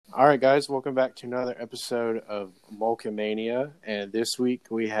All right, guys, welcome back to another episode of Mulcomania. And this week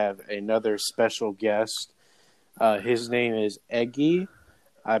we have another special guest. His name is Eggy.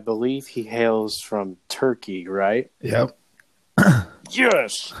 I believe he hails from Turkey, right? Yep.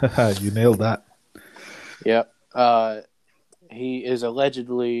 Yes! You nailed that. Yep. He is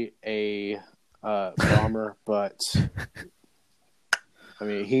allegedly a bomber, but I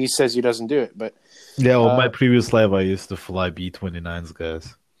mean, he says he doesn't do it. But Yeah, well, my previous life, I used to fly B-29s,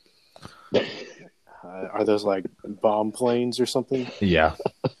 guys. are those like bomb planes or something? Yeah.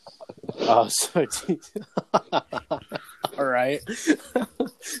 All right.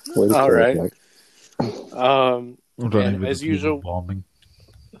 All right. And as usual, bombing.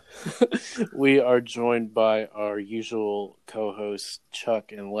 We are joined by our usual co-hosts,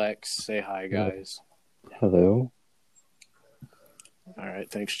 Chuck and Lex. Say hi, guys. Hello. All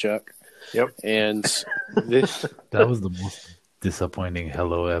right, thanks, Chuck. Yep. And this That was the most disappointing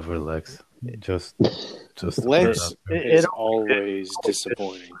hello ever, Lex. Just Lex is always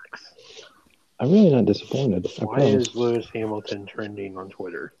disappointing. I'm really not disappointed. Why is Lewis Hamilton trending on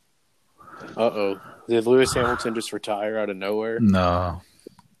Twitter? Uh-oh. Did Lewis Hamilton just retire out of nowhere? No.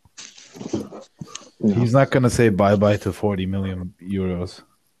 He's not going to say bye-bye to 40 million euros.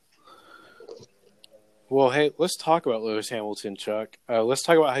 Well, hey, let's talk about Lewis Hamilton, Chuck. Let's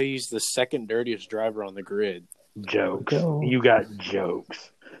talk about how he's the second dirtiest driver on the grid. Jokes. You got jokes.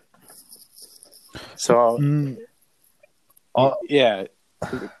 So, yeah,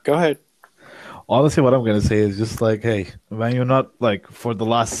 go ahead. Honestly, what I'm going to say is just like, hey, when you're not, like, for the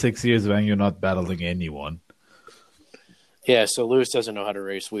last 6 years, when you're not battling anyone. Yeah, so Lewis doesn't know how to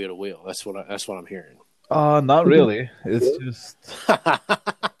race wheel to wheel. That's what I'm hearing. Not really. It's just...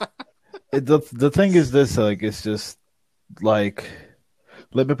 The thing is this, like, it's just, like...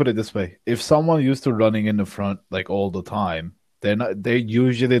 Let me put it this way. If someone used to running in the front, like, all the time, they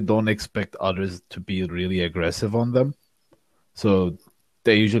usually don't expect others to be really aggressive on them. So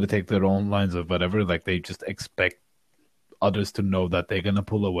they usually take their own lines of whatever. Like, they just expect others to know that they're going to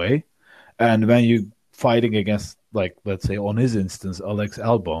pull away. And when you're fighting against, like, let's say, on his instance, Alex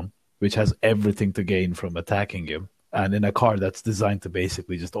Albon, which has everything to gain from attacking him, and in a car that's designed to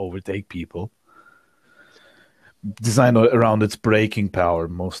basically just overtake people, designed around its braking power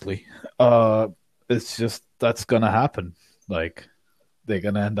mostly, it's just, that's going to happen. Like, they're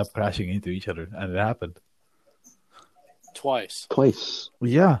going to end up crashing into each other, and it happened. Twice.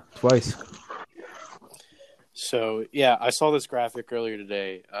 Yeah, twice. So, yeah, I saw this graphic earlier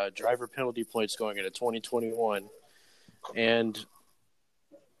today. Driver penalty points going into 2021. And...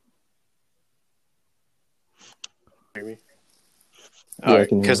 Hear me?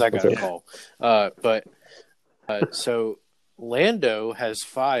 Because I got a call. So Lando has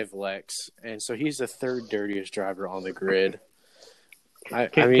 5, Lex, and so he's the third dirtiest driver on the grid. I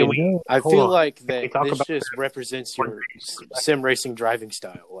feel like that this just represents your sim racing driving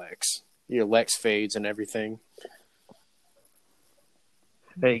style, Lex. Your Lex fades and everything.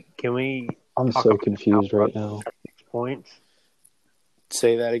 Hey, can we... I'm so confused right now. Points?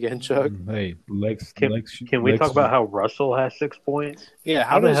 Say that again, Chuck. Hey, Lex. Can we talk about how Russell has 6 points? Yeah,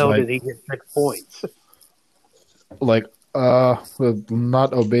 how the hell did he get 6 points? Like,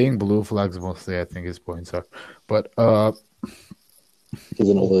 not obeying blue flags mostly, I think his points are. But, he's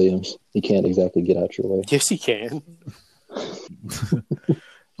in a Williams. He can't exactly get out your way. Yes, he can.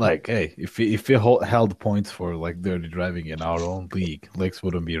 Like, hey, if he held points for, like, dirty driving in our own league, Lex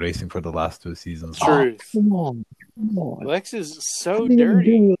wouldn't be racing for the last 2 seasons. Truth. Come on. Lex is so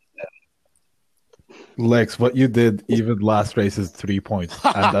dirty. Lex, what you did even last race is 3 points,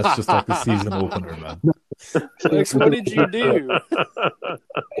 and that's just like the season opener, man. Lex, what did you do?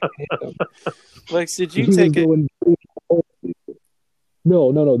 Lex, did you take it?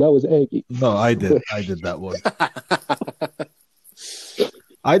 No, that was Aggie. No, I did that one.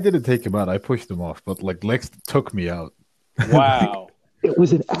 I didn't take him out. I pushed him off, but like Lex took me out. Wow. It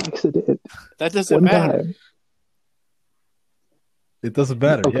was an accident. That doesn't matter. Time. It doesn't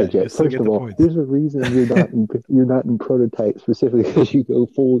matter. Okay, yeah, Jeff, first of all, there's a reason you're not in prototype specifically because you go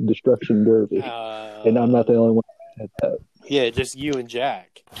full destruction derby, and I'm not the only one that said that. Yeah, just you and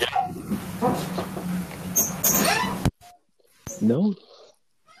Jack. No.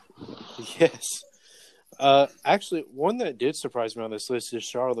 Yes. Actually, one that did surprise me on this list is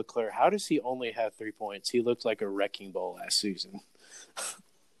Charles Leclerc. How does he only have 3 points? He looked like a wrecking ball last season.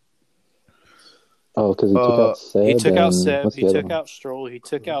 Oh, because he took out Seb. He took out Seb. He took out Stroll. He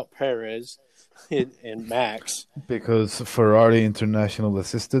took out Perez and Max. Because Ferrari International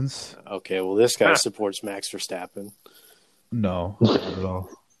Assistance. Okay, well, this guy supports Max Verstappen. No, not at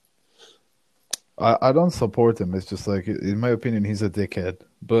I don't support him. It's just like, in my opinion, he's a dickhead.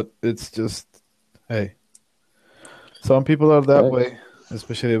 But it's just, hey, some people are that way,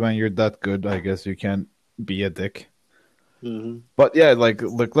 especially when you're that good. I guess you can't be a dick. Mm-hmm. But yeah, like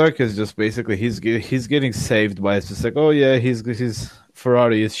Leclerc is just basically he's getting saved by it's just like, oh yeah, his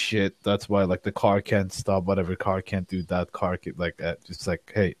Ferrari is shit. That's why like the car can't stop. Whatever car can't do that. Car can, like that. Just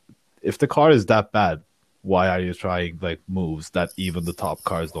like, hey, if the car is that bad, why are you trying like moves that even the top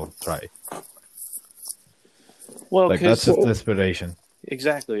cars don't try? Well, like that's just desperation.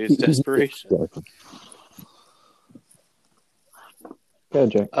 Exactly, it's desperation. Yeah,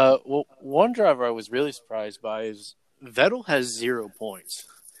 Jack. Well, one driver I was really surprised by is Vettel has 0 points.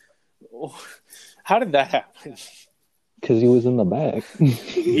 How did that happen? Because he was in the back.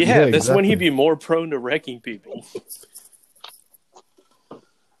 Yeah, that's exactly when he'd be more prone to wrecking people.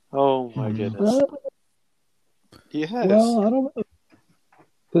 Oh my goodness. Yes. Well, I don't know.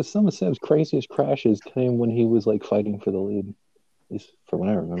 Because some of Seb's craziest crashes came when he was like fighting for the lead, at least for what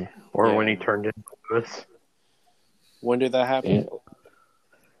I remember. Or when he turned into Lewis. When did that happen?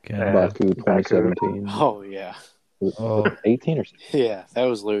 Baku 2017. Oh yeah. 18 or something. Yeah, that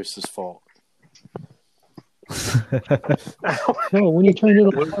was Lewis's fault. No, when he turned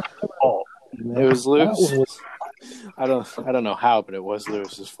into fault. It was Lewis. I don't know how, but it was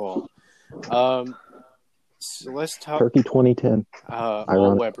Lewis's fault. So let's talk Turkey 2010.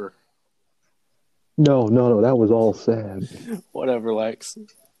 Will Webber. No, that was all sad. Whatever, Lex.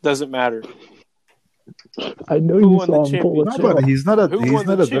 Doesn't matter. I know you saw him pull it. No, but he's not a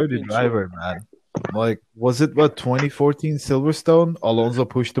dirty driver, man. Like, was it 2014 Silverstone? Alonso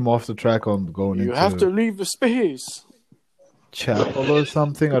pushed him off the track on going into. You have to leave the space. Chapel or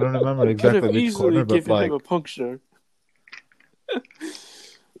something. I don't remember exactly which corner, but like him a puncture.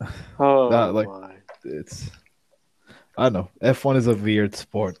 Oh that, like, my. It's, I don't know. F1 is a weird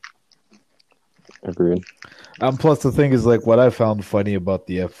sport. Agreed. And plus, the thing is, like, what I found funny about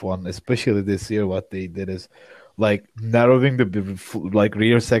the F1, especially this year, what they did is, like, narrowing the like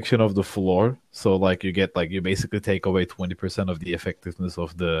rear section of the floor. So, like, you basically take away 20% of the effectiveness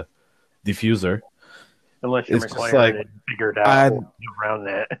of the diffuser. Unless you're McLaren and figured out around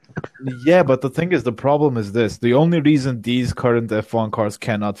that. Yeah, but the thing is, the problem is this. The only reason these current F1 cars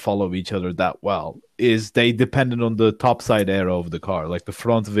cannot follow each other that well is they depended on the top side aero of the car, like the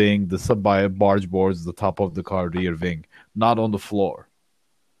front wing, the barge boards, the top of the car, rear wing, not on the floor.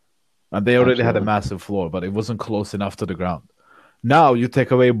 And they already had a massive floor, but it wasn't close enough to the ground. Now you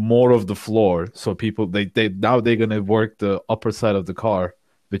take away more of the floor, so people they're gonna work the upper side of the car,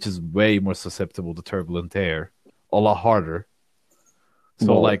 which is way more susceptible to turbulent air, a lot harder.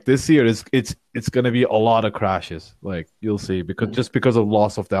 So like this year it's gonna be a lot of crashes. Like you'll see because of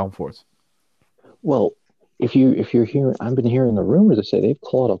loss of downforce. Well, if you're hearing, I've been hearing the rumors that say they've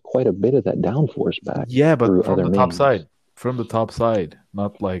clawed up quite a bit of that downforce back. Yeah, but from the top side. From the top side,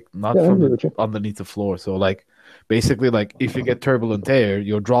 not from underneath the floor. So like basically like if you get turbulent air,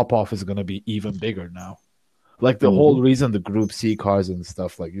 your drop off is gonna be even bigger now. Like the whole reason the Group C cars and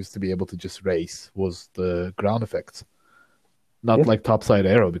stuff like used to be able to just race was the ground effects, not like topside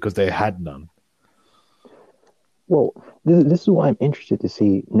aero because they had none. Well, this is why I'm interested to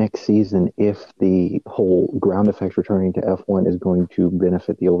see next season if the whole ground effects returning to F1 is going to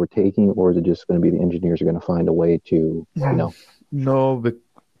benefit the overtaking, or is it just going to be the engineers are going to find a way to, No, but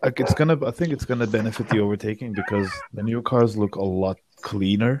like I think it's gonna benefit the overtaking because the new cars look a lot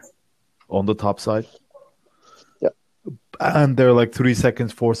cleaner on the top side. And they're like 3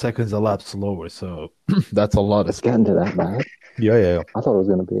 seconds, 4 seconds a lap slower, so that's a lot. It's getting to that, man. Yeah. I thought it was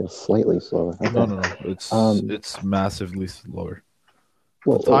going to be slightly slower. Okay. No. It's massively slower.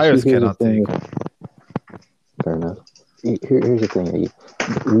 Well, the tires cannot take. Fair enough. Here's the thing.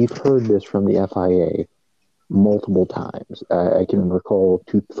 We've heard this from the FIA multiple times. I can recall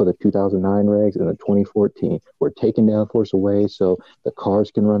for the 2009 regs and the 2014. We're taking downforce away so the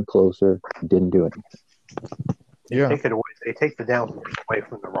cars can run closer. Didn't do anything. Yeah. They take the downforce away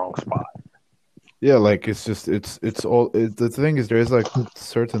from the wrong spot. Yeah, like it's the thing is there is like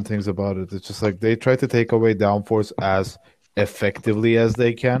certain things about it. It's just like they try to take away downforce as effectively as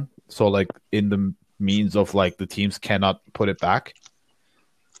they can. So like in the means of like the teams cannot put it back.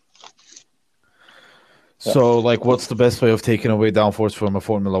 So like what's the best way of taking away downforce from a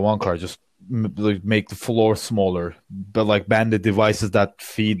Formula 1 car? Just make the floor smaller, but like ban the devices that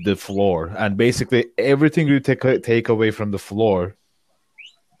feed the floor, and basically everything you take away from the floor,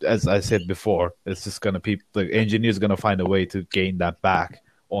 as I said before, it's just gonna the engineer's gonna find a way to gain that back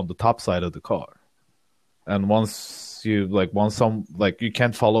on the top side of the car. And once you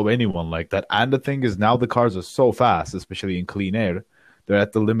can't follow anyone like that. And the thing is now the cars are so fast, especially in clean air, they're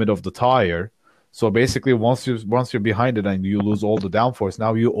at the limit of the tire. So basically, once you're behind it and you lose all the downforce,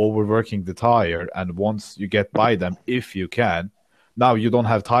 now you're overworking the tire. And once you get by them, if you can, now you don't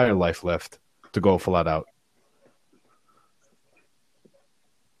have tire life left to go flat out.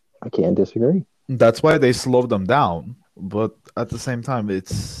 I can't disagree. That's why they slowed them down. But at the same time,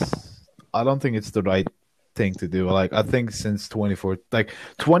 I don't think it's the right thing to do. Like, I think since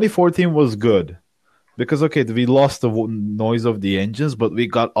 2014 was good. Because, okay, we lost the noise of the engines, but we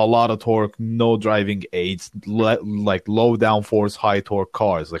got a lot of torque, no driving aids, like low downforce, high torque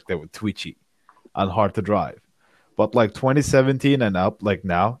cars. Like, they were twitchy and hard to drive. But, like, 2017 and up, like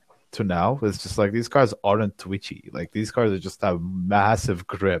now, it's just like these cars aren't twitchy. Like, these cars just have massive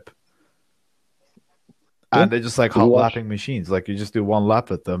grip. And they're just like hot lapping machines. Like, you just do one lap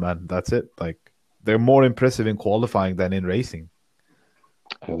with them and that's it. Like, they're more impressive in qualifying than in racing.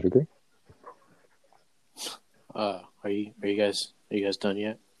 I would agree. Are you guys done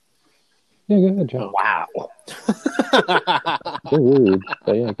yet? Yeah, go ahead, Jack. Oh. Wow. You're rude,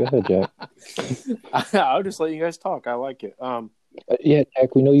 but yeah, go ahead, Jack. I'll just let you guys talk. I like it. Yeah,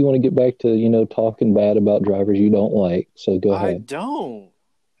 Jack, we know you want to get back to, talking bad about drivers you don't like, so go ahead. I don't.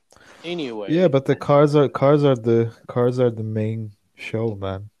 Anyway. Yeah, but the cars are the main show,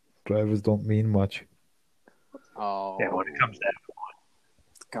 man. Drivers don't mean much. Oh. Yeah, when it comes to F1.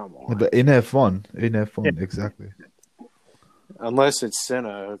 Come on. In F1, yeah. Exactly. Unless it's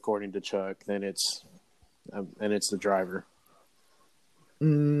Senna, according to Chuck, then it's the driver.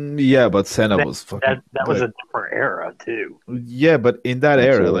 Yeah, but Senna was fucking. That was a different era too. Yeah, but in that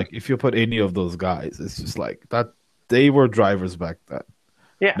era, like if you put any of those guys, it's just like that. They were drivers back then.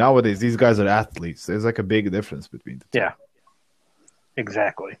 Yeah. Nowadays, these guys are athletes. There's like a big difference between the two. Yeah.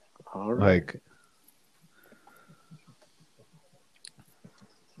 Exactly. All right. Like.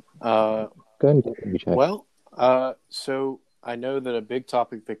 Go ahead and check. Well, so I know that a big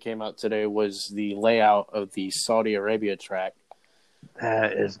topic that came out today was the layout of the Saudi Arabia track.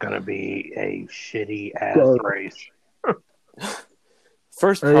 That is going to be a shitty ass race.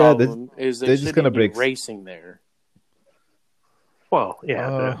 First problem is they're just going to be racing there. Well,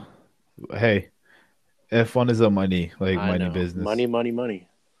 yeah. Hey, F1 is a money business. Money.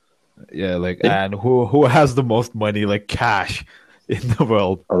 Yeah, and who has the most money, like cash, in the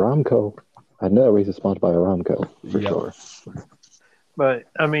world? Aramco. I know that race is sponsored by Aramco for sure. But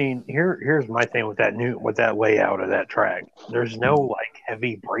I mean, here's my thing with that layout of that track. There's no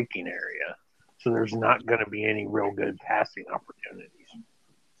heavy braking area, so there's not going to be any real good passing opportunities.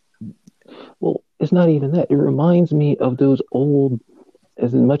 Well, it's not even that. It reminds me of those old,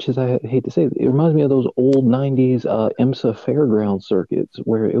 as much as I hate to say it, reminds me of those old 90s IMSA fairground circuits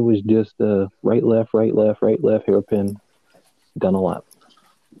where it was just right, left, hairpin, done a lap.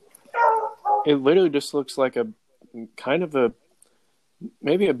 It literally just looks like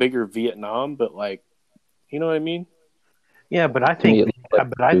maybe a bigger Vietnam, but you know what I mean? Yeah, but I think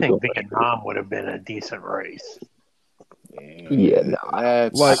Vietnam would have been a decent race. Yeah, no,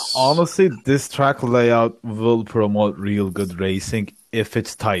 honestly, this track layout will promote real good racing if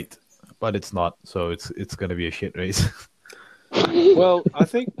it's tight, but it's not, so it's gonna be a shit race. Well, I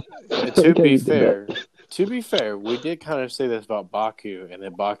think to be fair, we did kind of say this about Baku, and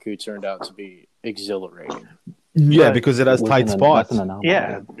then Baku turned out to be exhilarating. Yeah, because it has tight spots.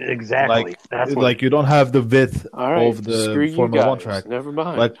 Yeah, exactly. You don't have the width right, of the Formula 1 track. Never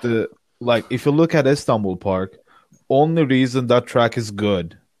mind. If you look at Istanbul Park, only reason that track is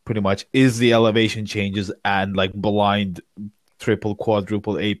good, pretty much, is the elevation changes and blind triple,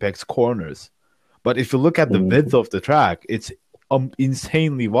 quadruple apex corners. But if you look at the width of the track, it's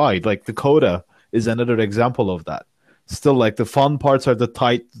insanely wide. Dakota is another example of that. Still, the fun parts are the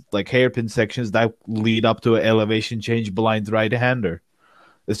tight, hairpin sections that lead up to an elevation change blind right-hander.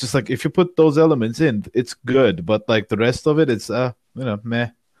 It's just if you put those elements in, it's good. But the rest of it, it's meh.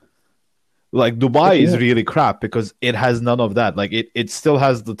 Dubai is really crap because it has none of that. It still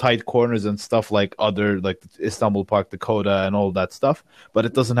has the tight corners and stuff other Istanbul Park, Dakota, and all that stuff, but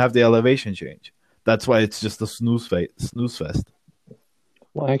it doesn't have the elevation change. That's why it's just a snooze fest.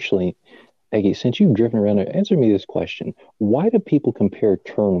 Well, actually, Eggy, since you've driven around, answer me this question. Why do people compare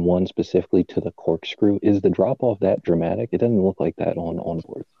turn one specifically to the corkscrew? Is the drop-off that dramatic? It doesn't look like that on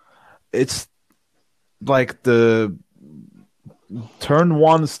board. It's the turn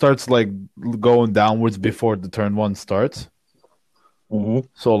one starts going downwards before the turn one starts. Mm-hmm.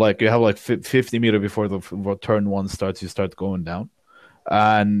 So you have 50 meters before the turn one starts, you start going down.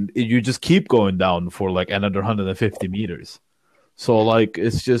 And you just keep going down for another 150 meters. So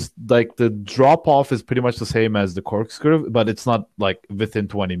it's just the drop off is pretty much the same as the corkscrew, but it's not within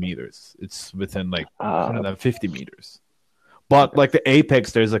 20 meters. It's within 150 meters. But the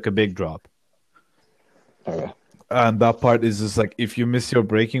apex, there's a big drop. Okay. And that part is just like, if you miss your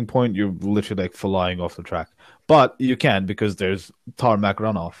braking point, you're literally like flying off the track. But you can, because there's tarmac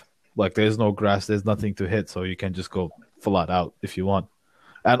runoff. Like, there's no grass, there's nothing to hit, so you can just go flat out if you want.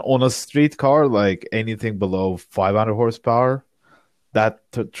 And on a street car, like anything below 500 horsepower, that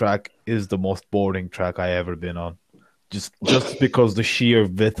track is the most boring track I ever been on. Just because the sheer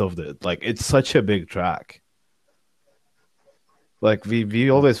width of it. Like, it's such a big track. Like, we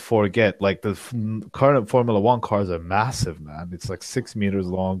always forget, like, the current Formula One cars are massive, man. It's like 6 meters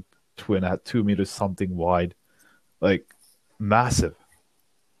long, 2 meters something wide. Like, massive.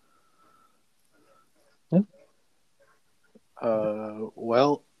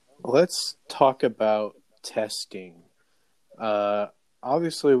 Well, let's talk about testing.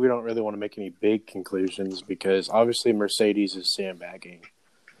 Obviously, we don't really want to make any big conclusions because obviously Mercedes is sandbagging.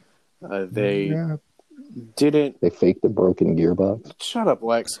 They didn't. They faked the broken gearbox. Shut up,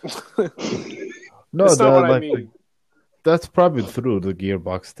 Lex. No, that's not what I mean. That's probably through the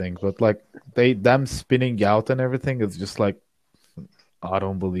gearbox thing, but like them spinning out and everything is just like, I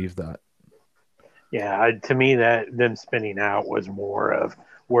don't believe that. Yeah, to me, that them spinning out was more of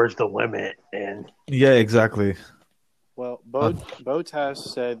where's the limit, and yeah, exactly. Well, Bottas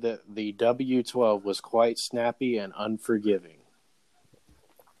said that the W12 was quite snappy and unforgiving.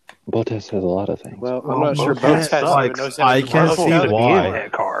 Bottas has a lot of things. Well, I'm not sure Bottas like, knows how I to can see why. in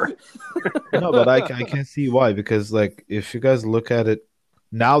that car. No, but I can see why, because like, if you guys look at it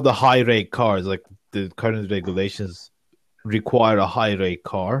now, the high rate cars, like the current regulations require a high rate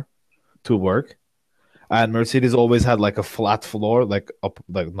car to work, and Mercedes always had like a flat floor, like up,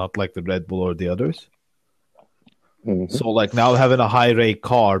 like not like the Red Bull or the others. Mm-hmm. So like, now having a high rate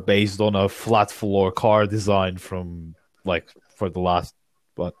car based on a flat floor car design from like for the last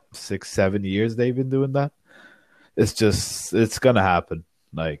 6-7 years they've been doing that. It's gonna happen,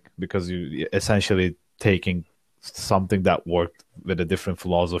 like, because you essentially taking something that worked with a different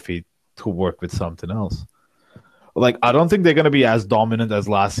philosophy to work with something else. Like, I don't think they're gonna be as dominant as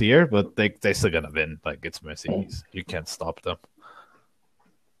last year, but they're still gonna win. Like, it's Mercedes, you can't stop them.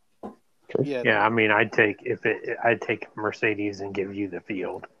 Yeah, I mean, I'd take Mercedes and give you the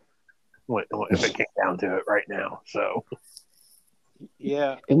field if it came down to it right now. So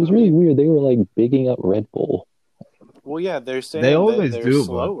yeah, it was really weird. They were like bigging up Red Bull. Well, yeah, they're saying they always they're do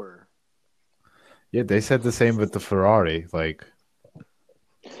slower. Yeah, they said the same with the Ferrari, like,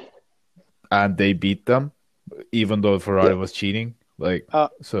 and they beat them, even though Ferrari was cheating. Like,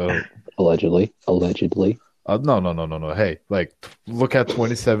 so allegedly. No. Hey, like, look at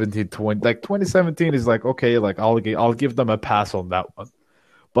 2017. 2017 is like, okay, like, I'll give them a pass on that one.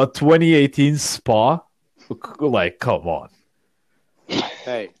 But 2018 Spa, like, come on.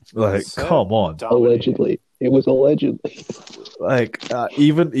 Hey, like, come on. Allegedly. It was allegedly. Like,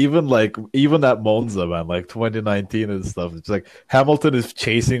 even at Monza, man, like 2019 and stuff. It's like Hamilton is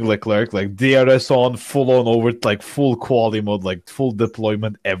chasing Leclerc, like DRS on, full on over, like full quality mode, like full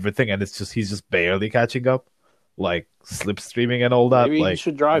deployment, everything, and he's just barely catching up, like slipstreaming and all that. Maybe like, he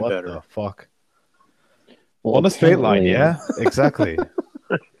should drive what better. The fuck? Well, on a straight line, yeah, exactly.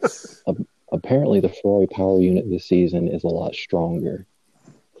 Apparently, the Ferrari power unit this season is a lot stronger.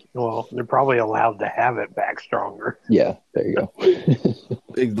 Well, they're probably allowed to have it back stronger. Yeah, there you go.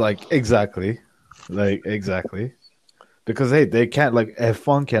 Exactly. Because, hey, they can't, like,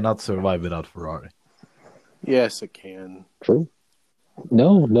 F1 cannot survive without Ferrari. Yes, it can. True.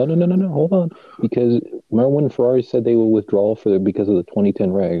 No. Hold on. Because remember when Ferrari said they will withdraw because of the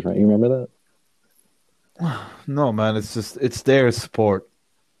 2010 regs, right? You remember that? No, man. It's their sport.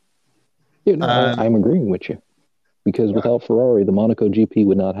 Yeah, no, I'm agreeing with you. Because without Ferrari, the Monaco GP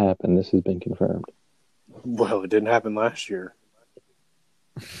would not happen. This has been confirmed. Well, it didn't happen last year.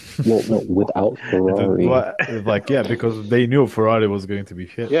 Well, no, without Ferrari. Yeah, because they knew Ferrari was going to be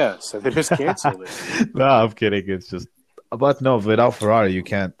shit. Yeah, so they just canceled it. No, I'm kidding. It's just, but no, without Ferrari, you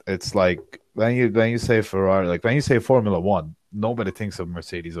can't. It's like when you say Ferrari, like when you say Formula One, nobody thinks of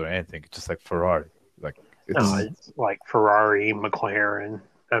Mercedes or anything. It's just like Ferrari. Like, it's like Ferrari, McLaren.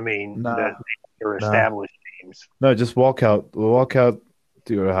 I mean, they're established teams. No, just walk out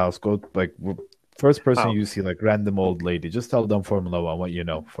to your house. Go, like, first person you see, like, random old lady. Just tell them Formula One what you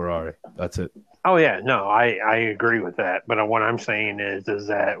know. Ferrari. That's it. Oh yeah, no, I agree with that. But what I'm saying is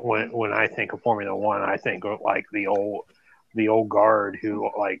that when I think of Formula One, I think of like the old guard who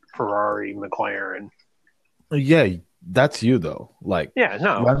like Ferrari, McLaren. Yeah, that's you though. Like, yeah,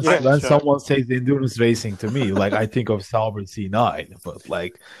 no. When someone says endurance racing to me, like, I think of Sauber C9, but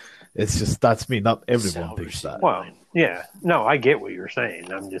like, it's just, that's me. Not everyone thinks that. Well, yeah, no, I get what you're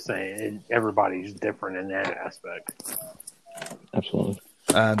saying. I'm just saying everybody's different in that aspect. Absolutely.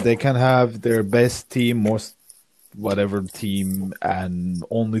 and they can have their best team, most whatever team, and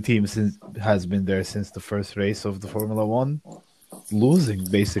only team since has been there since the first race of the Formula One, losing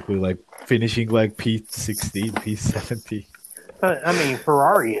basically, like finishing like P16, P17. I mean,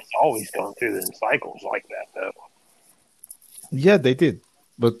 Ferrari has always gone through them cycles like that, though. Yeah, they did,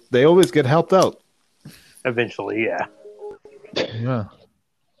 but they always get helped out. Eventually, yeah. Yeah.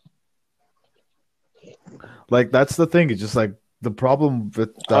 Like, that's the thing. It's just like the problem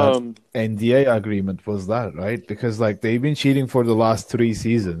with that NDA agreement was that, right? Because like they've been cheating for the last 3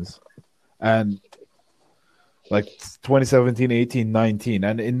 seasons, and like 2017, 18, 19,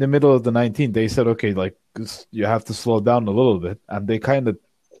 and in the middle of the 19, they said, okay, like you have to slow down a little bit, and they kind of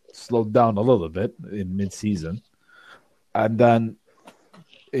slowed down a little bit in mid-season, and then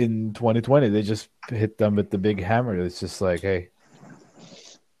in 2020 they just hit them with the big hammer. It's just like, hey.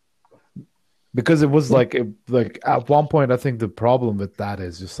 Because it was like at one point, I think the problem with that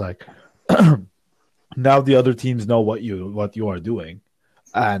is just like now the other teams know what you are doing,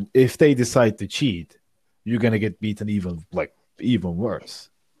 and if they decide to cheat, you're gonna get beaten even worse.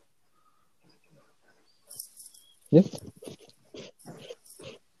 Yep.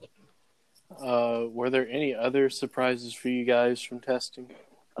 Were there any other surprises for you guys from testing?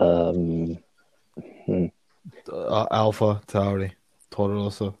 Alpha Tauri Toro,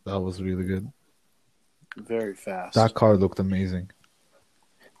 that was really good. Very fast. That car looked amazing.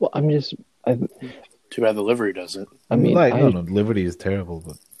 Well, Too bad the livery doesn't. I mean, no, livery is terrible,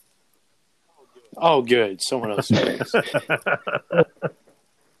 but oh, good. Someone else knows.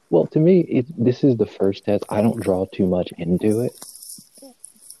 well, to me, this is the first test. I don't draw too much into it,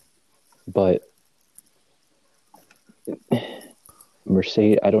 but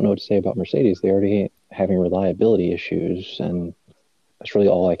Mercedes. I don't know what to say about Mercedes. They're already having reliability issues, and that's really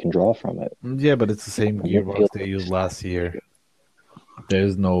all I can draw from it. Yeah, but it's the same gearbox they used last year.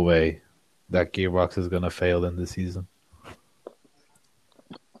 There's no way that gearbox is going to fail in this season.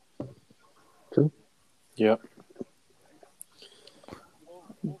 True. Yep.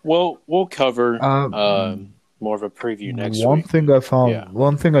 Well, we'll cover more of a preview next week. One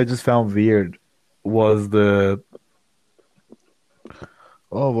thing I just found weird was the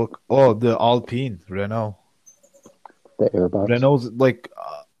Alpine Renault. The airbox. Renault's like,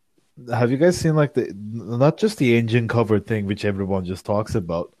 have you guys seen like not just the engine cover thing, which everyone just talks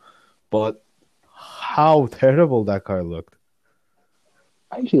about, but how terrible that car looked?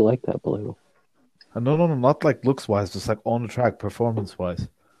 I actually like that blue. No, not like looks wise, just like on the track, performance wise.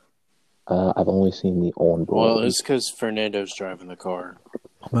 I've only seen the onboard. Well, it's because Fernando's driving the car.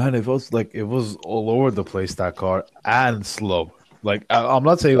 Man, it was all over the place, that car, and slow. Like I'm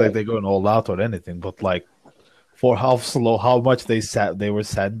not saying like they're going all out or anything, but like for how slow, how much they were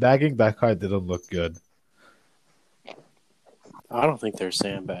sandbagging, that car didn't look good. I don't think they're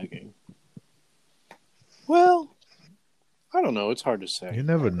sandbagging. Well, I don't know. It's hard to say. You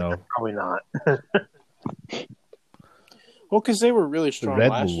never know. Probably not. Well, because they were really strong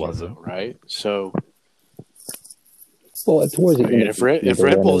Red last Bull year, wasn't, right? So, well, towards the end, if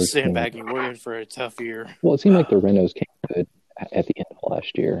Red Bull's sandbagging, we're in for a tough year. Well, it seemed like the Renaults came good at the end of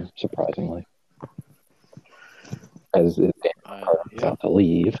last year, surprisingly. As about to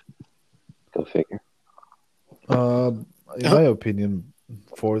leave. Go figure. In my opinion,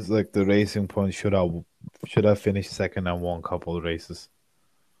 for like the Racing Point should have finished second and won a couple of races.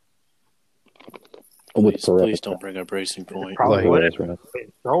 Please don't bring up Racing Point. Probably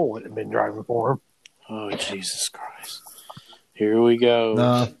Stroll would have been driving for him. Oh, Jesus Christ! Here we go.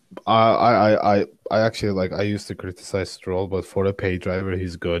 Nah, I actually like. I used to criticize Stroll, but for a paid driver,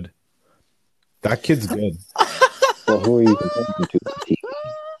 he's good. That kid's good. Well, who are you comparing him to? Latifi.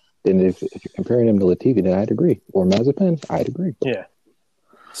 And if you're comparing him to Latifi, then I'd agree. Or Mazepin, I'd agree. Yeah.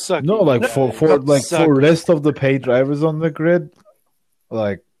 No, like for rest of the paid drivers on the grid,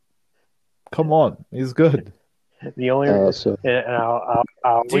 like, come on, he's good. The only reason, and I'll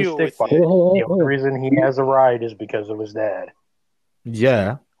always stick by it. The only reason he has a ride is because of his dad.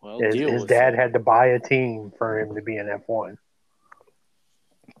 Yeah. Well, his dad had to buy a team for him to be an F1.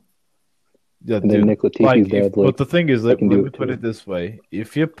 Yeah, dude, Nick Latifi's dad. But the thing is, like, let me put it this way: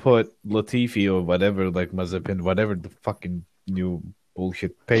 if you put Latifi or whatever, like Mazepin, whatever the fucking new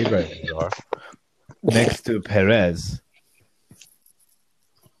bullshit pay drivers are, next to Perez,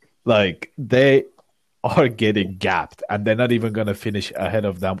 like they are getting gapped, and they're not even gonna finish ahead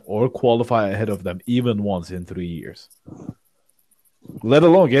of them or qualify ahead of them even once in 3 years. Let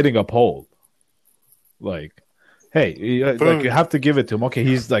alone getting a pole. Like, hey, like you have to give it to him. Okay,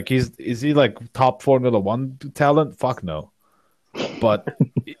 is he like top Formula One talent? Fuck no. But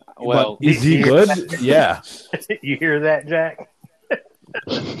well, is he good? Yeah. You hear that, Jack?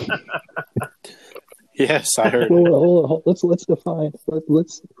 Yes, I heard. Well, let's define.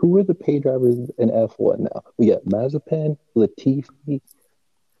 Let's who are the pay drivers in F1 now? We got Mazepin, Latifi.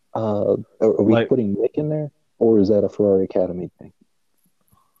 Are we putting Mick in there, or is that a Ferrari Academy thing?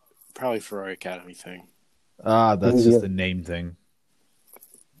 Probably Ferrari Academy thing. That's just a name thing.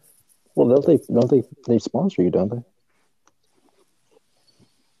 Well, they sponsor you, don't they?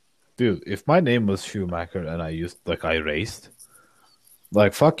 Dude, if my name was Schumacher and I raced,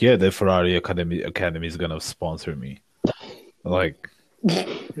 like fuck yeah, the Ferrari Academy is gonna sponsor me. Like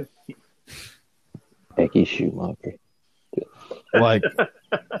Becky Schumacher. Like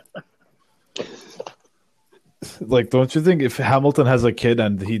don't you think if Hamilton has a kid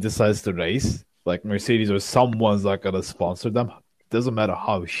and he decides to race, like Mercedes or someone's not gonna sponsor them? Doesn't matter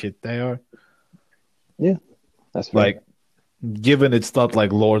how shit they are. Yeah, that's fair. Like, given it's not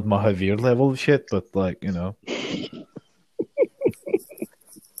like Lord Mahavir level shit, but like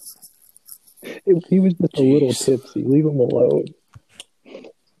If he was just a little tipsy, leave him alone.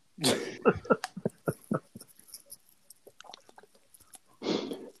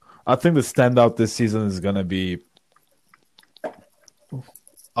 I think the standout this season is gonna be.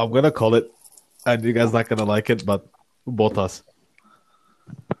 I'm gonna call it, and you guys not gonna like it, but Bottas.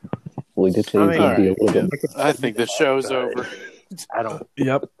 Well, he did say he's gonna be a little bit. I think the show's over. I don't.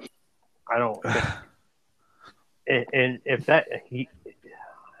 Yep. I don't. And if that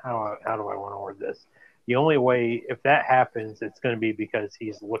how do I want to word this? The only way if that happens, it's going to be because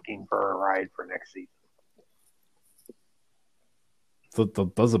he's looking for a ride for next season. So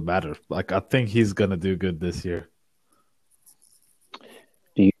it doesn't matter. Like, I think he's gonna do good this year.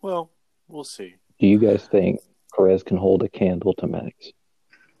 Well, we'll see. Do you guys think Perez can hold a candle to Max?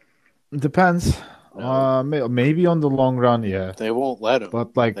 Depends. No. Maybe on the long run, yeah. They won't let him.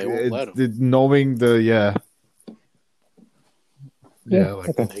 But like, they won't let him. Knowing the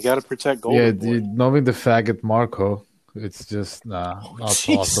they got to protect Golden. Yeah, Boy. knowing the faggot Marco, it's just not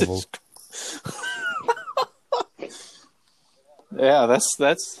possible. Yeah,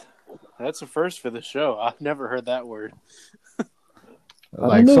 that's a first for the show. I've never heard that word.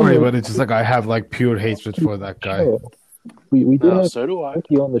 Like, sorry, but it's just like I have like pure hatred for that guy. We did have so do I.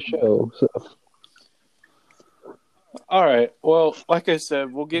 Ricky on the show. So. All right. Well, like I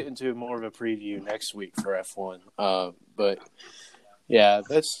said, we'll get into more of a preview next week for F1. But yeah,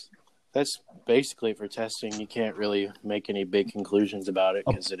 that's basically for testing. You can't really make any big conclusions about it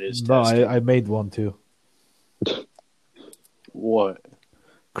because it is testing. No, I made one too. What?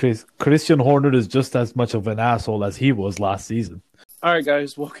 Christian Horner is just as much of an asshole as he was last season. All right,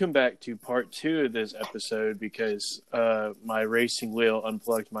 guys, welcome back to part 2 of this episode because my racing wheel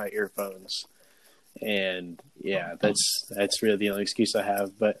unplugged my earphones. And yeah, that's really the only excuse I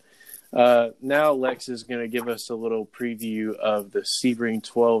have. But now Lex is going to give us a little preview of the Sebring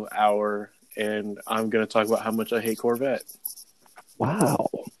 12-hour, and I'm going to talk about how much I hate Corvette. Wow.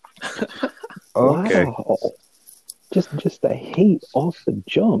 Okay. Wow. Just a hate off the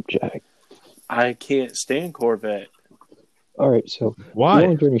jump, Jack. I can't stand Corvette. All right, so why?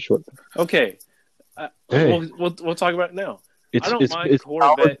 Long journey short. Okay, Hey. we'll talk about it now. It's, I don't mind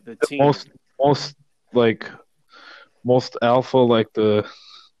Corvette, the team. Most alpha, like the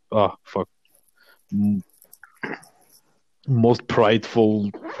most prideful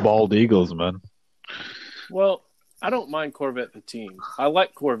bald eagles, man. Well, I don't mind Corvette the team. I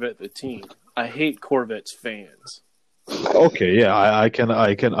like Corvette the team. I hate Corvette's fans. Okay, yeah, I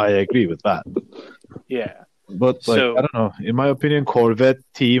agree with that. Yeah. But like, I don't know. In my opinion, Corvette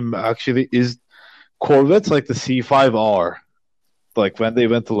team actually is Corvette's like the C5R. Like when they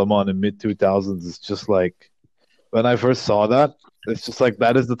went to Le Mans in mid-2000s, it's just like when I first saw that, it's just like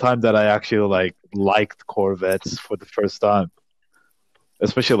that is the time that I actually like liked Corvettes for the first time.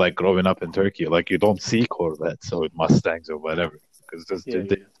 Especially like growing up in Turkey, like you don't see Corvettes or Mustangs or whatever because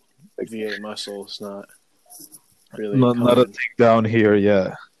V8 muscle is not really not a thing down here,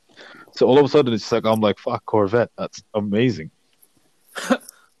 yeah. So all of a sudden, it's like I'm like, "Fuck Corvette, that's amazing."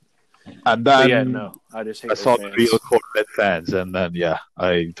 And then I just hate I saw fans. the real Corvette fans, and then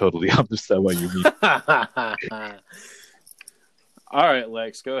I totally understand what you mean. All right,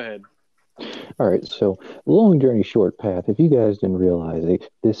 Lex, go ahead. All right, so long journey short path. If you guys didn't realize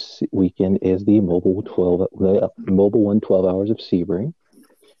it, this weekend is the Mobile 1 12 hours of Sebring,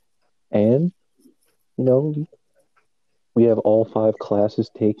 and we have all 5 classes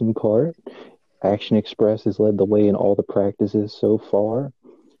taking part. Action Express has led the way in all the practices so far.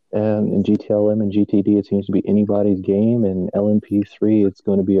 And in GTLM and GTD, it seems to be anybody's game. And LMP3, it's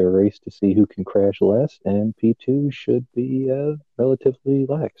going to be a race to see who can crash less. And P2 should be relatively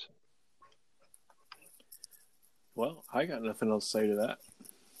lax. Well, I got nothing else to say to that.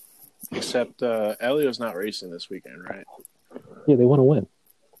 Except Elio's not racing this weekend, right? Yeah, they want to win.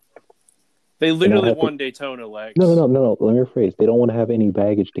 They literally won Daytona, Lex. No. Let me rephrase. They don't want to have any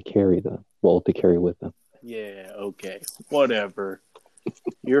baggage to carry with them. Yeah, okay. Whatever.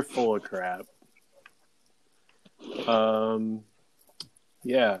 You're full of crap.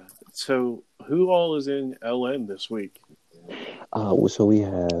 Yeah. So who all is in LM this week? So we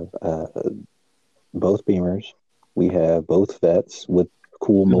have both Beamers. We have both vets with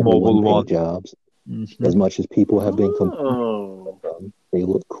cool mobile paint jobs. Mm-hmm. As much as people have been complaining, they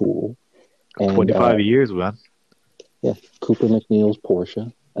look cool. And, 25 years, man. Yeah, Cooper McNeil's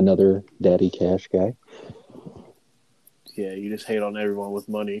Porsche, another daddy cash guy. Yeah, you just hate on everyone with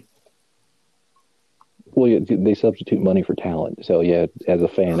money. Well, yeah, they substitute money for talent. So, yeah, as a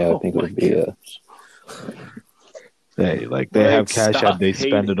fan, I think it would be a... They have cash and they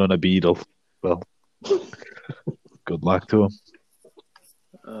spend it on a Beetle. Well, good luck to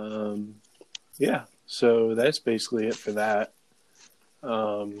them. Yeah, so that's basically it for that.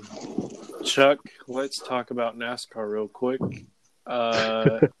 Chuck, let's talk about NASCAR real quick.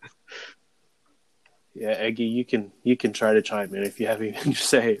 Yeah, Eggy, you can try to chime in if you have anything to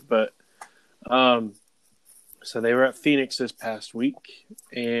say. But so they were at Phoenix this past week,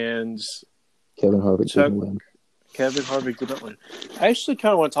 and Kevin Harvick didn't win. Kevin Harvick did not win. I actually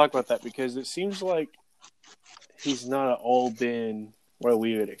kind of want to talk about that because it seems like he's not at all been where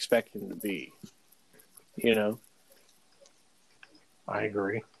we would expect him to be. You know? I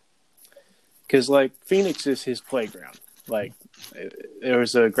agree. Because, like, Phoenix is his playground. Like, there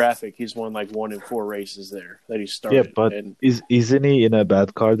was a graphic. He's won, 1 in 4 races there that he started. Yeah, but isn't he in a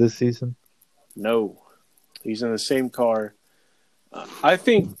bad car this season? No. He's in the same car. I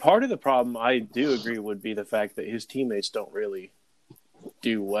think part of the problem, I do agree, would be the fact that his teammates don't really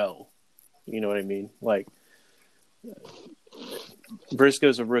do well. You know what I mean? Like,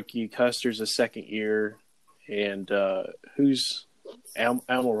 Briscoe's a rookie, Custer's a second year, and who's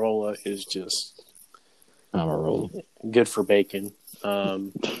Almirola is just Almirola. Good for bacon.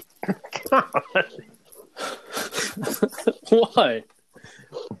 What?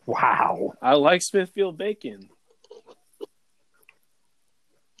 Wow. I like Smithfield bacon.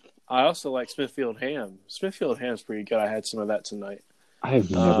 I also like Smithfield ham. Smithfield ham's pretty good. I had some of that tonight. I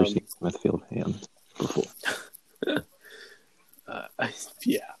have never seen Smithfield ham before.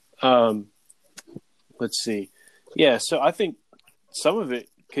 Yeah. Let's see. Yeah, so I think some of it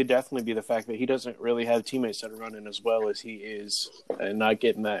could definitely be the fact that he doesn't really have teammates that are running as well as he is and not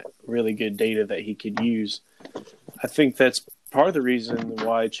getting that really good data that he could use. I think that's part of the reason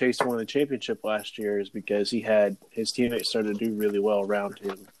why Chase won the championship last year is because he had his teammates started to do really well around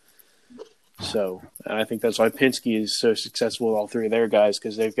him. So, and I think that's why Penske is so successful with all three of their guys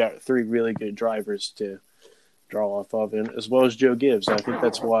because they've got 3 really good drivers to draw off of, and as well as Joe Gibbs. I think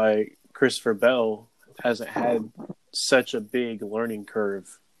that's why Christopher Bell hasn't had such a big learning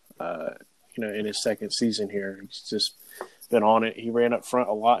curve, in his second season here. He's just been on it. He ran up front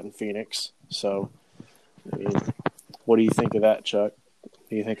a lot in Phoenix. So, I mean, what do you think of that, Chuck?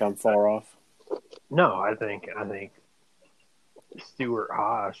 Do you think I'm far off? No, I think Stewart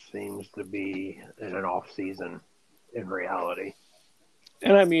Haas seems to be in an off season in reality.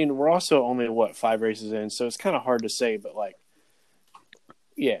 And I mean, we're also only 5 races in, so it's kind of hard to say, but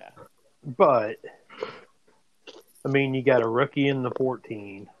yeah. But I mean, you got a rookie in the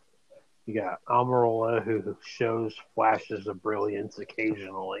 14. You got Almirola who shows flashes of brilliance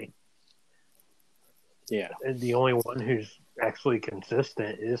occasionally. Yeah. And the only one who's actually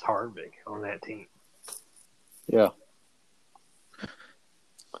consistent is Harvick on that team. Yeah.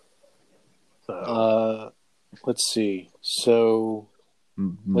 So let's see. So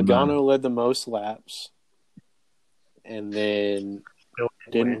Logano led the most laps and then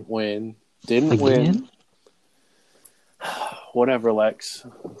didn't win. Didn't win. Whatever, Lex.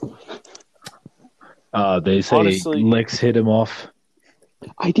 They say honestly, Lex hit him off.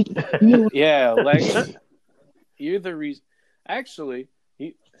 I didn't. Yeah, Lex. You're the reason. Actually,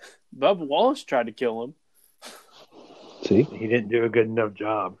 Bubba Wallace tried to kill him. See? He didn't do a good enough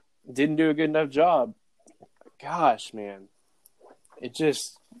job. Didn't do a good enough job. Gosh, man. It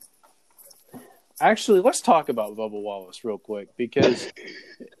just... Actually, let's talk about Bubba Wallace real quick, because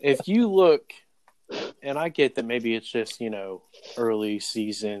if you look, and I get that maybe it's just, early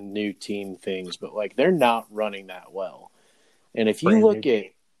season, new team things, but, they're not running that well. And if you look at...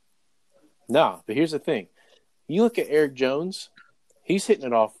 No, but here's the thing. You look at Eric Jones, he's hitting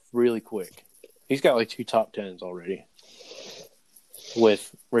it off really quick. He's got, 2 top 10s already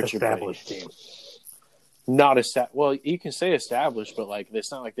with Richard established team. Not established. Well, you can say established, but,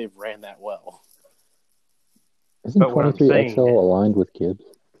 it's not like they've ran that well. Isn't 23XL aligned with Gibbs?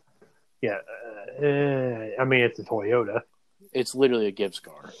 Yeah. I mean, it's a Toyota. It's literally a Gibbs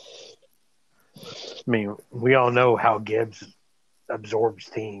car. I mean, we all know how Gibbs absorbs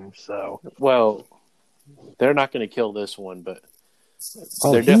teams, so. Well, they're not going to kill this one, but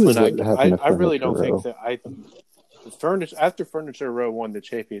they're definitely not. I really don't think that. After Furniture Row won the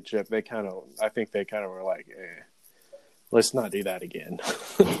championship, I think they kind of were like, let's not do that again.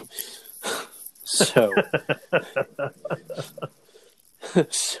 So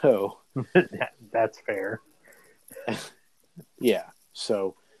that's fair. Yeah.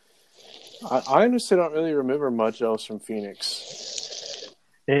 So I honestly don't really remember much else from Phoenix.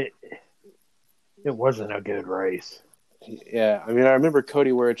 It wasn't a good race. Yeah, I mean, I remember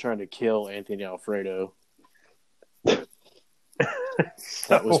Cody Ware trying to kill Anthony Alfredo.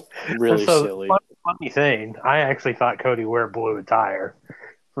 That was really silly. Funny thing, I actually thought Cody Ware blew a tire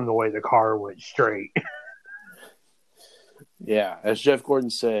from the way the car went straight. Yeah, as Jeff Gordon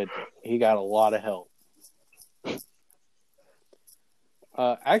said, he got a lot of help.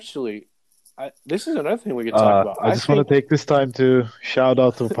 Actually, this is another thing we could talk about. I just want to take this time to shout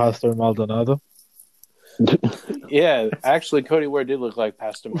out to Pastor Maldonado. Yeah, actually, Cody Ware did look like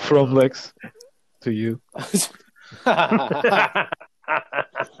Pastor Maldonado. From Lex to you.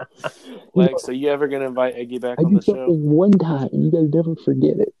 Lex, are you ever going to invite Eggy back on the show? One time, you guys never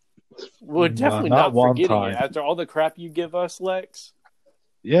forget it. We're definitely not forgetting it after all the crap you give us, Lex.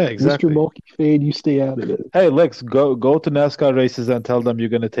 Yeah, exactly. Mr. Bulky Fade, you stay out of it. Hey, Lex, go to NASCAR races and tell them you're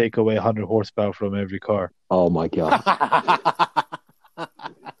going to take away 100 horsepower from every car. Oh, my God.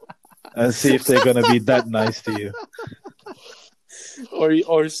 And see if they're going to be that nice to you.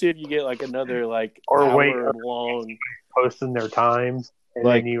 Or see if you get like another hour long posting their times, and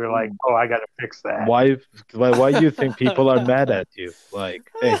then you were like, "Oh, I got to fix that." Why do you think people are mad at you? Like,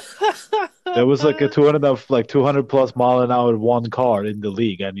 hey, there was like a 200 plus mile an hour one car in the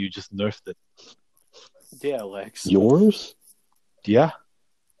league, and you just nerfed it. Yeah, Lex. Yours? Yeah.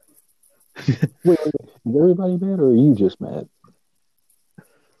 Wait, is everybody mad, or are you just mad?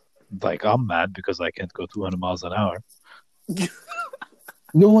 Like, I'm mad because I can't go 200 miles an hour.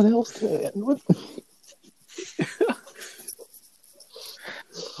 No one else can.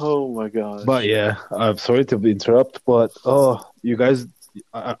 Oh my god! But yeah, I'm sorry to interrupt, but you guys,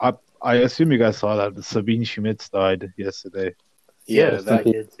 I assume you guys saw that Sabine Schmitz died yesterday. Yeah, I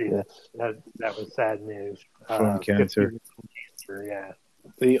did see that. That was sad news. From cancer. Yeah.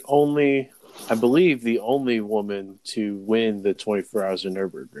 I believe the only woman to win the 24 Hours of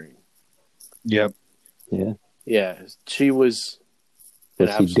Nürburgring. Yep. Yeah. Yeah, she was an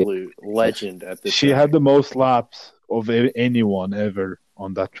absolute legend at the She track. had the most laps of anyone ever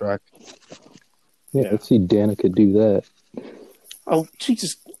on that track. Yeah, let's see Danica do that. Oh,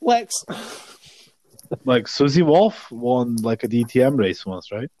 Jesus, Lex. Like, Susie Wolf won like a DTM race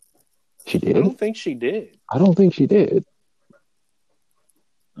once, right? She did? I don't think she did. I don't think she did.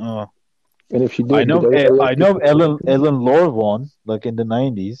 Oh. And if she did, I know Ellen Lore won, like in the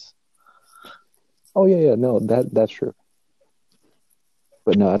 90s. Oh, yeah, no, that's true.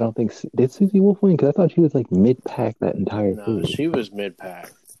 But no, I don't think... Did Susie Wolf win? Because I thought she was like mid-pack that entire thing. No, she was mid-pack.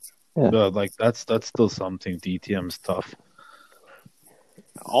 Yeah. Like, that's still something. DTM's tough.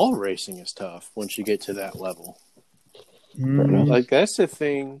 All racing is tough once you get to that level. Like, that's the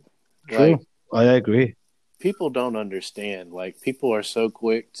thing. True. Like, I agree. People don't understand. Like, people are so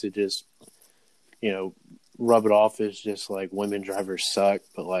quick to just, rub it off as just like women drivers suck.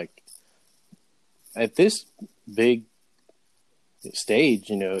 But like, at this big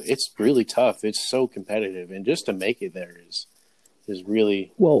stage, it's really tough. It's so competitive, and just to make it there is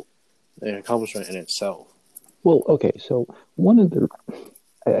really an accomplishment in itself. Well, okay, so one of the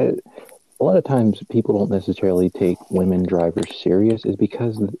a lot of times people don't necessarily take women drivers serious is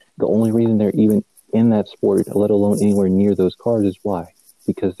because the only reason they're even in that sport, let alone anywhere near those cars, is why?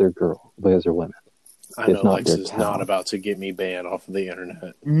 Because they're because they're women. I know Lex is not about to get me banned off of the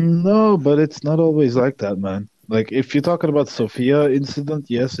internet. No, but it's not always like that, man. Like, if you're talking about Sophia incident,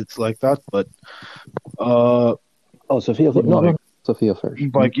 yes, it's like that. But Sophia, no, Sophia first.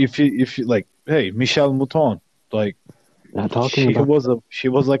 Like, if you like, hey, Michelle Mouton, like, not talking she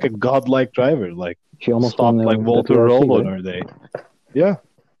was like a godlike driver. Like, she almost stopped like Walter Roll on her day. Yeah.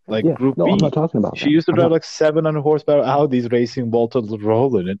 Like, Group B. I'm not talking about she used to drive like 700 horsepower Audis racing Walter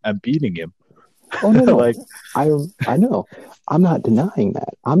Roll and beating him. Oh, no. Like, I know. I'm not denying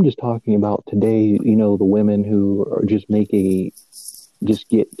that. I'm just talking about today, the women who are just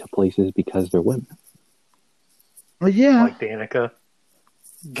get to places because they're women. Well, yeah. Like Danica.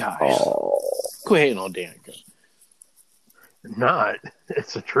 Guys. Quit hating on Danica. Not.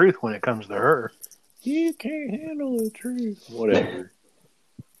 It's the truth when it comes to her. You can't handle the truth. Whatever.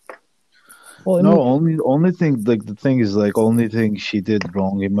 Well, no, only thing, like, the thing is, like, only thing she did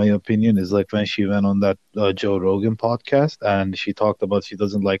wrong, in my opinion, is like when she went on that Joe Rogan podcast and she talked about she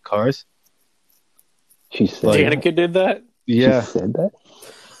doesn't like cars. She said Danica did that? Yeah. She said that?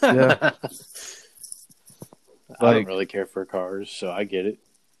 Yeah. I don't really care for cars, so I get it.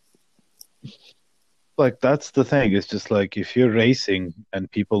 Like, that's the thing. It's just like, if you're racing and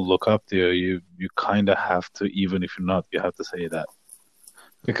people look up to you, you kind of have to, even if you're not, you have to say that.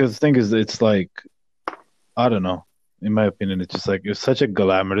 Because the thing is, it's like, I don't know. In my opinion, it's just like, it's such a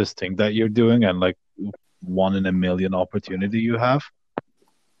glamorous thing that you're doing, and like 1 in a million opportunity you have.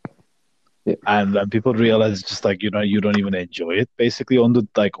 Yeah. And then people realize just like, you don't even enjoy it, basically, on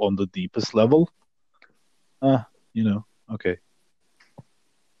the deepest level. Okay.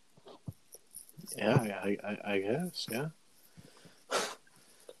 Yeah, I guess, yeah.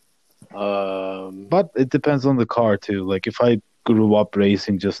 But it depends on the car too. Like, if I grew up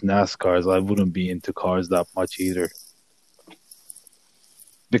racing just NASCARs, I wouldn't be into cars that much either.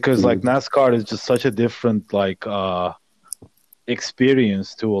 Because like NASCAR is just such a different like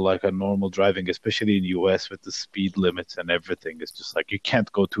experience to like a normal driving, especially in US with the speed limits and everything. It's just like you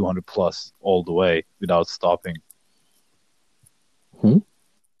can't go 200 plus all the way without stopping.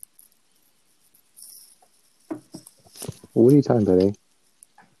 What are you talking about,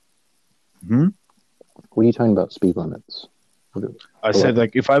 What are you talking about? Speed limits? I said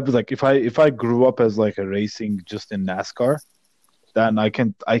like if I grew up as like a racing just in NASCAR, then I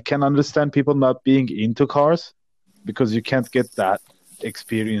can understand people not being into cars, because you can't get that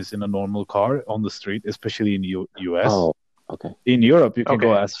experience in a normal car on the street, especially in US. Oh, okay. In Europe, you can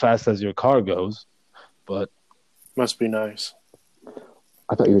go as fast as your car goes, but must be nice.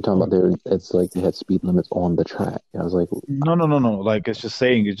 I thought you were talking about it's like they had speed limits on the track. I was like, no. Like, it's just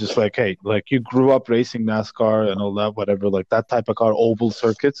saying, it's just like, hey, like you grew up racing NASCAR and all that, whatever, like that type of car, oval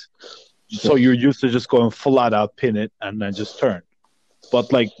circuits. So you're used to just going flat out, pin it, and then just turn.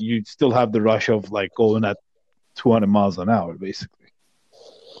 But like you still have the rush of like going at 200 miles an hour, basically.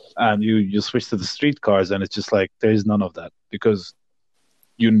 And you switch to the street cars, and it's just like there's none of that, because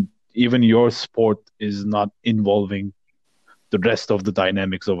even your sport is not involving the rest of the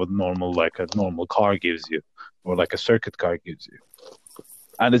dynamics of a normal car gives you, or like a circuit car gives you.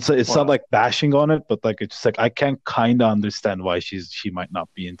 And it's not like bashing on it, but like it's just like I can kind of understand why she might not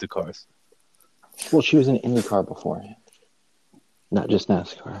be into cars. Well, she was in IndyCar beforehand, not just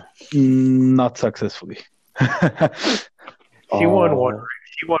NASCAR. Not successfully. She won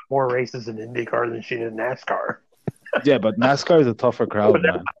more races in IndyCar than she did in NASCAR. Yeah, but NASCAR is a tougher crowd,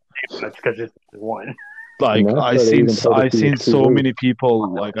 man. That's because it's one. Like I've seen so many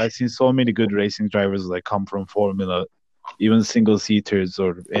people, like I've seen so many good racing drivers like come from Formula, even single seaters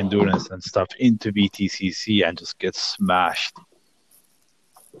or endurance and stuff, into VTCC and just get smashed.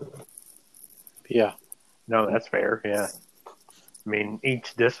 Yeah, no, that's fair. Yeah, I mean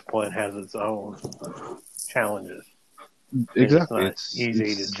each discipline has its own challenges. Exactly, it's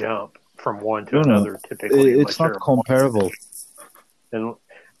easy to jump from one to another. Typically, it's not comparable. And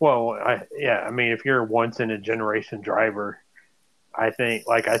I mean, if you're a once in a generation driver, I think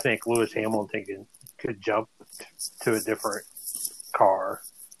Lewis Hamilton could jump to a different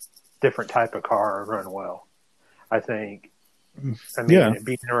type of car and run well. It'd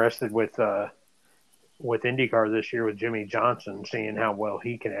be interested with IndyCar this year with Jimmy Johnson, seeing how well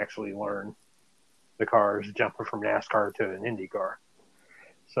he can actually learn the cars, jumping from NASCAR to an IndyCar.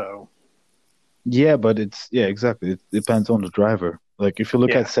 So. Yeah, but exactly. It depends on the driver. Like if you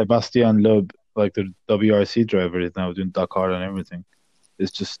look at Sebastian Loeb, like the WRC driver is now doing Dakar and everything,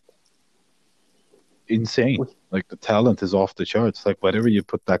 it's just insane. Like the talent is off the charts. Like whatever you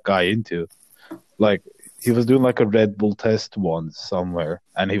put that guy into, like he was doing like a Red Bull test once somewhere,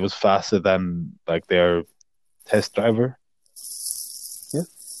 and he was faster than like their test driver. Yeah.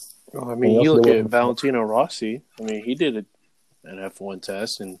 Well, I mean, you look at Valentino Rossi. I mean, he did an F1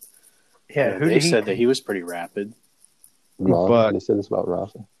 test, and they said that he was pretty rapid. But they said this about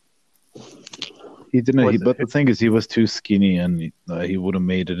Rossi. He didn't. But the thing is, he was too skinny, and he would have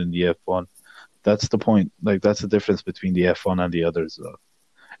made it in the F1. That's the point. Like that's the difference between the F1 and the others.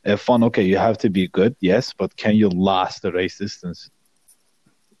 F1, okay, you have to be good, yes, but can you last the race distance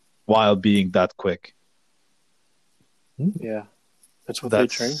while being that quick? Yeah, that's what they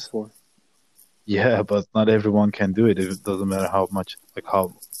train for. Yeah, but not everyone can do it. It doesn't matter how much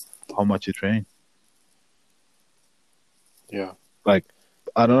you train. Yeah. Like,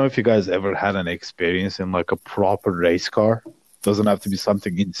 I don't know if you guys ever had an experience in like a proper race car. Doesn't have to be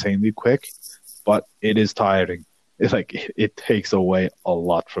something insanely quick, but it is tiring. It takes away a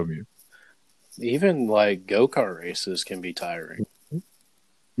lot from you. Even like go-kart races can be tiring.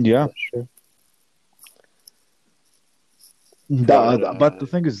 Yeah. Sure. But the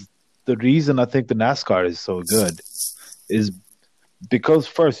thing is, the reason I think the NASCAR is so good is because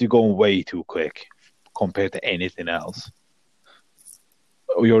first you're going way too quick compared to anything else.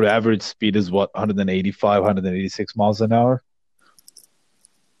 Your average speed is what, 185, 186 miles an hour?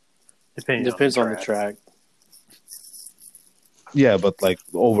 Depends on the track. Yeah, but like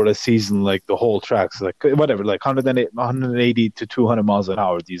over a season, like the whole track's like whatever, like 180 to 200 miles an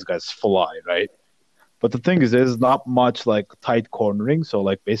hour, these guys fly, right? But the thing is, there's not much like tight cornering. So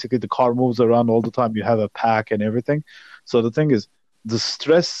like basically the car moves around all the time. You have a pack and everything. So the thing is, the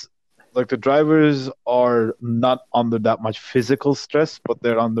stress, like the drivers are not under that much physical stress, but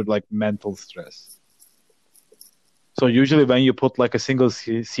they're under like mental stress. So usually when you put like a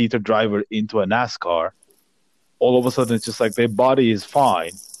single-seater driver into a NASCAR, all of a sudden it's just like their body is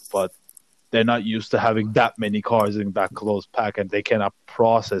fine, but they're not used to having that many cars in that close pack, and they cannot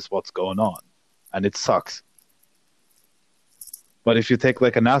process what's going on, and it sucks. But if you take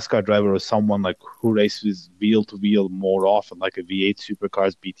like a NASCAR driver or someone like who races wheel to wheel more often, like a V8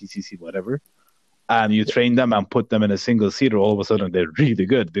 supercars, BTCC, whatever, and you train them and put them in a single seater, all of a sudden they're really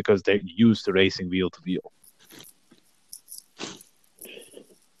good because they're used to racing wheel to wheel.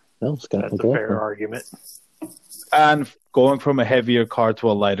 That's a fair argument. And going from a heavier car to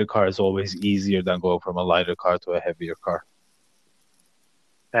a lighter car is always easier than going from a lighter car to a heavier car.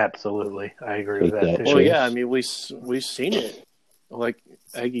 Absolutely, I agree with that too. Well, yeah, I mean we've seen it. Like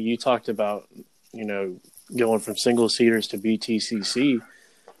Aggie, you talked about, going from single seaters to BTCC.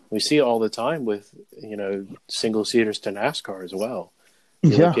 We see it all the time with single seaters to NASCAR as well.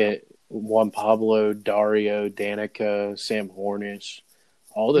 You look at Juan Pablo, Dario, Danica, Sam Hornish,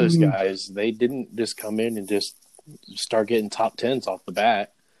 all those guys. They didn't just come in and just start getting top tens off the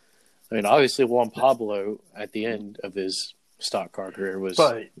bat. I mean, obviously Juan Pablo at the end of his stock car career was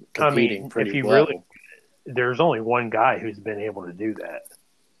competing pretty well. There's only one guy who's been able to do that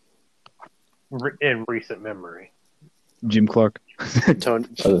in recent memory. Jim Clark. Tony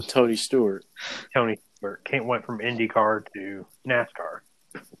Stewart. Tony Stewart went from IndyCar to NASCAR.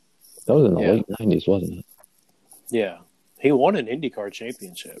 That was in the late 90s, wasn't it? Yeah. He won an IndyCar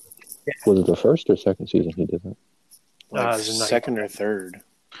championship. Was it the first or second season he did that? Second or third.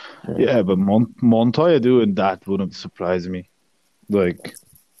 Yeah, but Montoya doing that wouldn't surprise me. Like,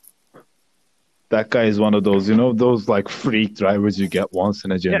 that guy is one of those, those like freak drivers you get once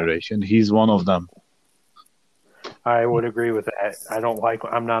in a generation. Yeah. He's one of them. I would agree with that.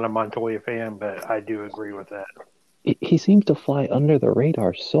 I'm not a Montoya fan, but I do agree with that. He seems to fly under the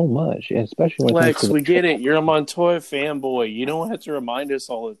radar so much, and especially when Lex, we get it. You're a Montoya fanboy. You don't have to remind us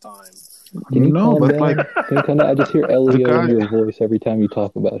all the time. Can you calm down? I just hear Elio in your voice every time you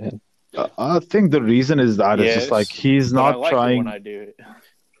talk about him. I think the reason is that it's just like he's not trying. When I do it.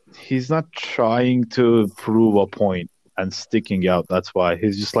 He's not trying to prove a point and sticking out. That's why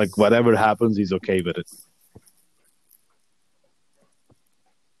he's just like whatever happens, he's okay with it.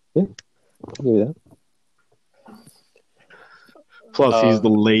 Yeah, I'll give you that. Plus, he's the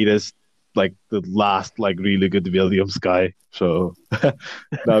latest, like the last, like really good Williams guy. So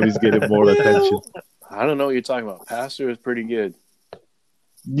now he's getting more attention. I don't know what you're talking about. Pastor is pretty good.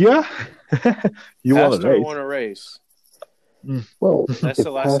 Yeah, Pastor won a race. Well, that's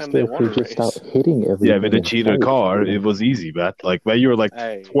the last time they won a race. Start hitting everything. Yeah, with a cheater car, it was easy, but like when you're like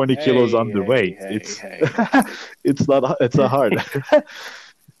 20 kilos underweight, it's not hard.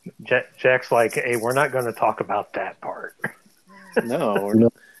 Jack's like, hey, we're not going to talk about that part. No,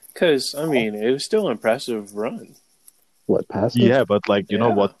 because I mean, it was still an impressive run. What, Pastor? Yeah, but like you know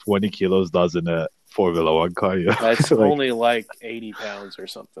what 20 kilos does in a Formula One car? Yeah. That's only like 80 pounds or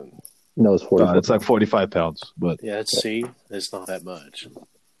something. No, it's 45. It's like 45 pounds, but it's not that much.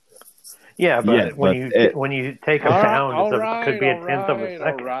 Yeah, but when you take a pound, it could be a tenth of a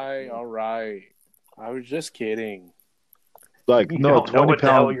second. All right. I was just kidding. Like, no, 20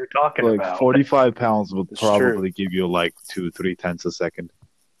 pounds, you're talking like about. 45 pounds would probably give you like 2-3 tenths a second.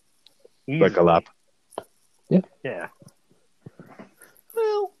 Easily. Like a lap. Yeah.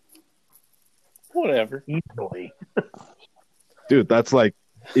 Well, whatever. Easily. Dude, that's like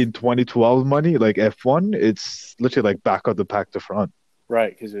in 2012 money, like F1, it's literally like back of the pack to front.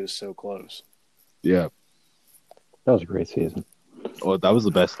 Right, because it was so close. Yeah. That was a great season. Oh, that was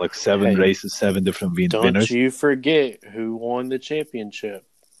the best. Like 7 races, 7 different winners. Don't you forget who won the championship.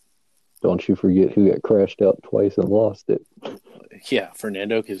 Don't you forget who got crashed out twice and lost it. Yeah,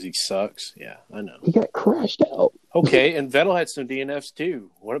 Fernando, because he sucks. Yeah, I know. He got crashed out. Okay, and Vettel had some DNFs too.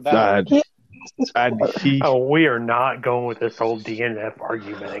 What about that? And we are not going with this whole DNF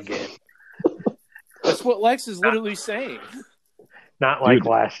argument again. That's what Lex is literally saying. Not like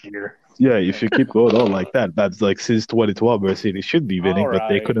last year. Yeah, if you keep going on like that, that's like since 2012, Mercedes should be winning, but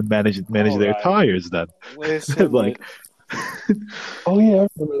they couldn't manage their tires then. Listen, oh yeah, I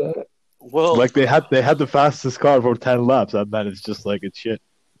remember that. Well, like they had the fastest car for 10 laps, and then it's just like it's shit.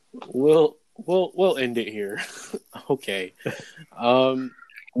 We'll end it here. Okay.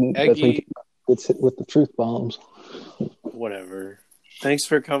 Eggy, it's hit with the truth bombs. Whatever. Thanks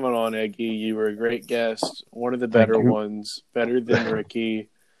for coming on, Eggy. You were a great guest. One of the better ones. Better than Ricky.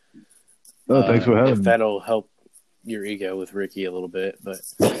 Oh, thanks for having me. That'll help your ego with Ricky a little bit, but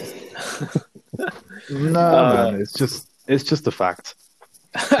no, man, it's just a fact.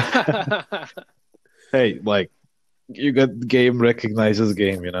 Hey, like you got game recognizes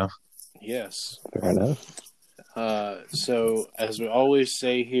game, you know. Yes. Fair enough. So as we always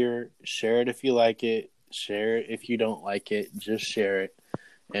say here, share it if you like it. Share it if you don't like it. Just share it,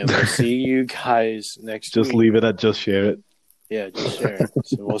 and we'll see you guys next week. Just leave it at just share it. Yeah, just share it.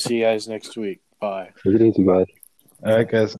 So we'll see you guys next week. Bye. Take it easy, guys. All right, guys.